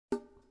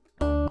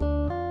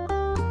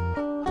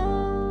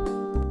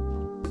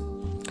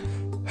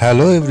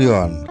Hello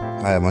everyone,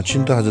 I am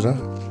Achintya Hazra.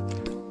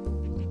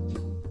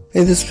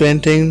 In this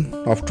painting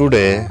of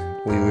today,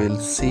 we will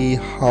see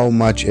how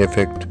much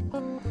effect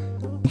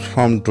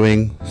from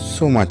doing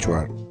so much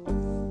work.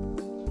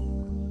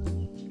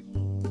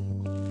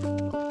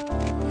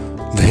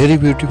 Very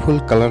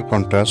beautiful color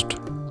contrast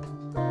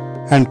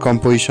and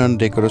composition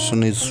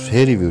decoration is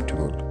very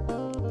beautiful.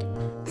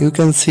 You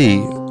can see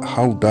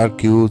how dark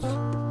hue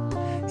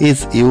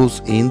is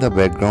used in the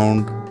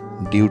background,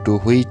 due to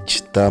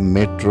which the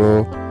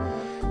metro,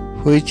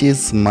 which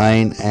is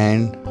mine,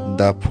 and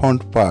the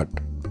front part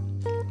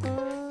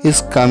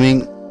is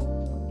coming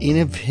in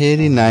a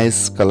very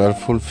nice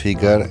colorful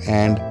figure,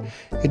 and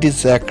it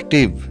is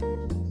active.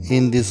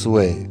 In this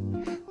way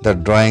the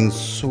drawing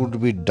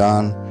should be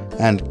done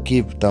and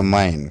keep the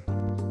mind.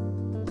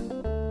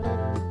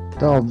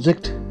 The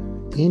object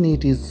in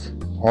it is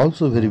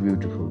also very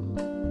beautiful.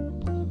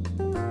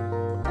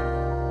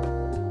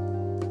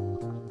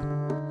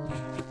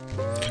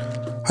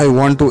 I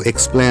want to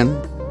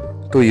explain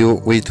to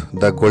you with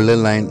the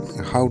golden line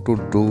how to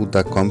do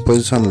the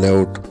composition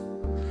layout,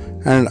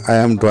 and I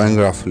am drawing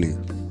roughly.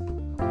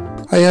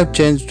 I have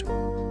changed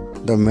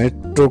the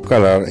metro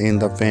color in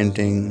the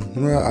painting.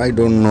 I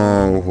don't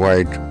know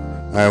why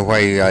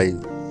I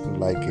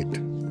like it.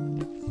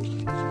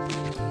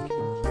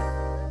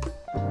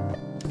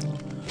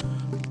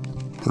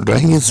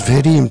 Drawing is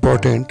very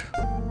important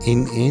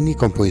in any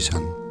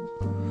composition.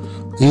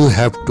 You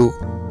have to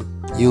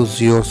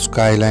use your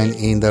skyline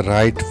in the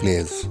right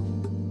place.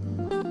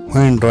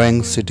 When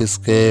drawing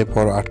cityscape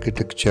or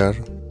architecture,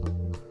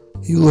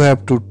 you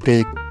have to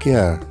take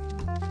care.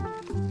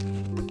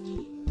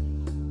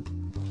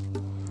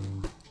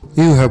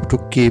 You have to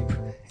keep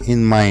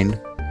in mind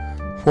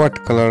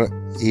what color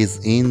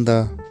is in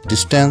the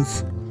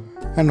distance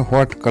and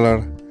what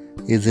color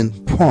is in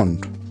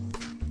front.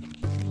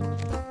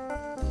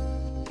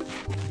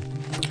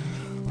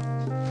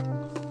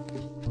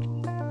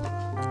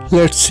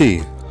 Let's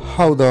see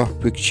how the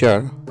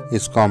picture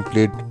is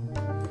complete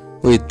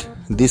with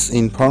this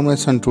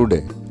information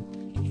today.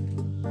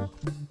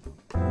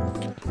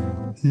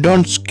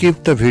 Don't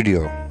skip the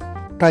video.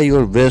 Try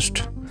your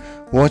best.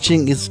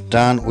 Watching is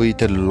done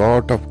with a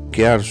lot of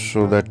care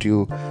so that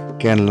you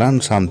can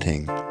learn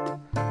something.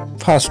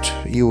 First,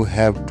 you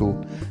have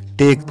to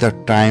take the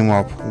time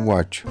of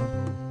watch.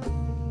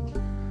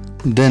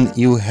 Then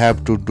you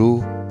have to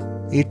do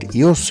it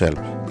yourself.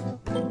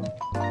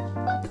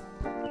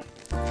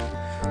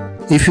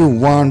 If you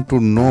want to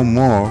know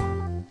more,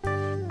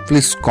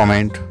 please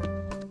comment.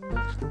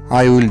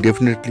 I will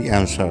definitely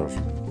answer.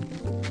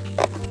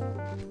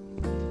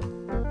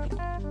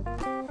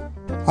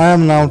 I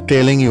am now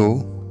telling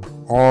you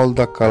all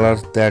the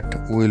colors that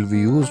will be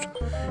used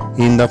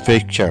in the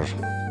picture.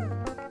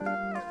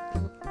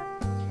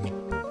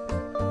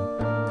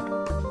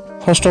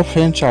 First of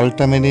French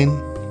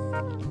ultramarine,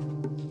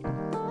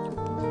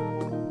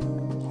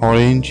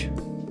 orange,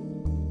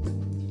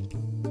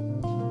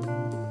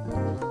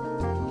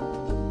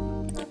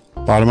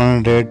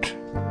 permanent red,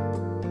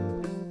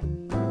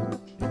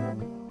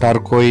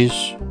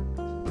 turquoise,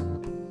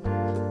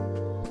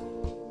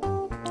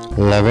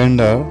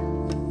 lavender,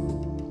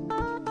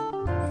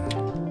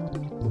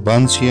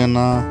 burnt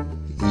sienna,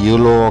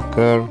 yellow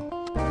ochre,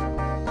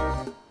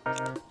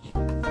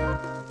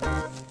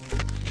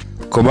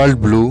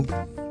 cobalt blue,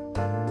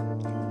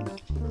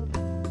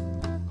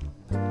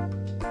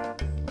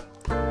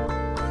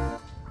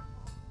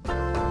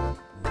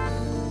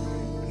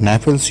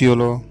 Naples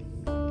yellow,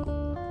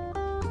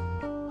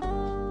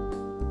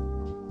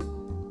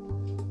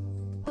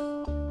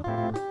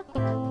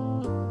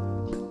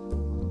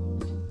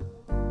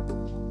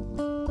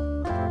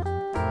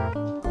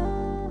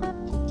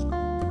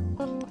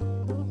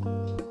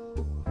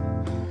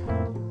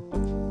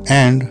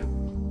 and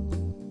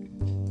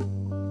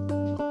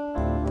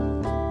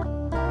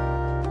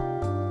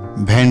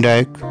Van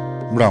Dyke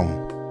brown.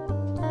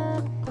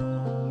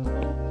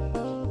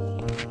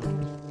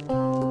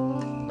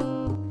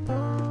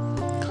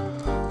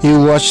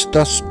 You watch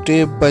the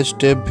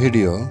step-by-step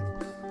video.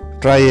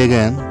 Try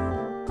again.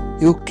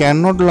 You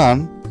cannot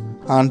learn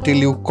until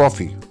you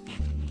copy.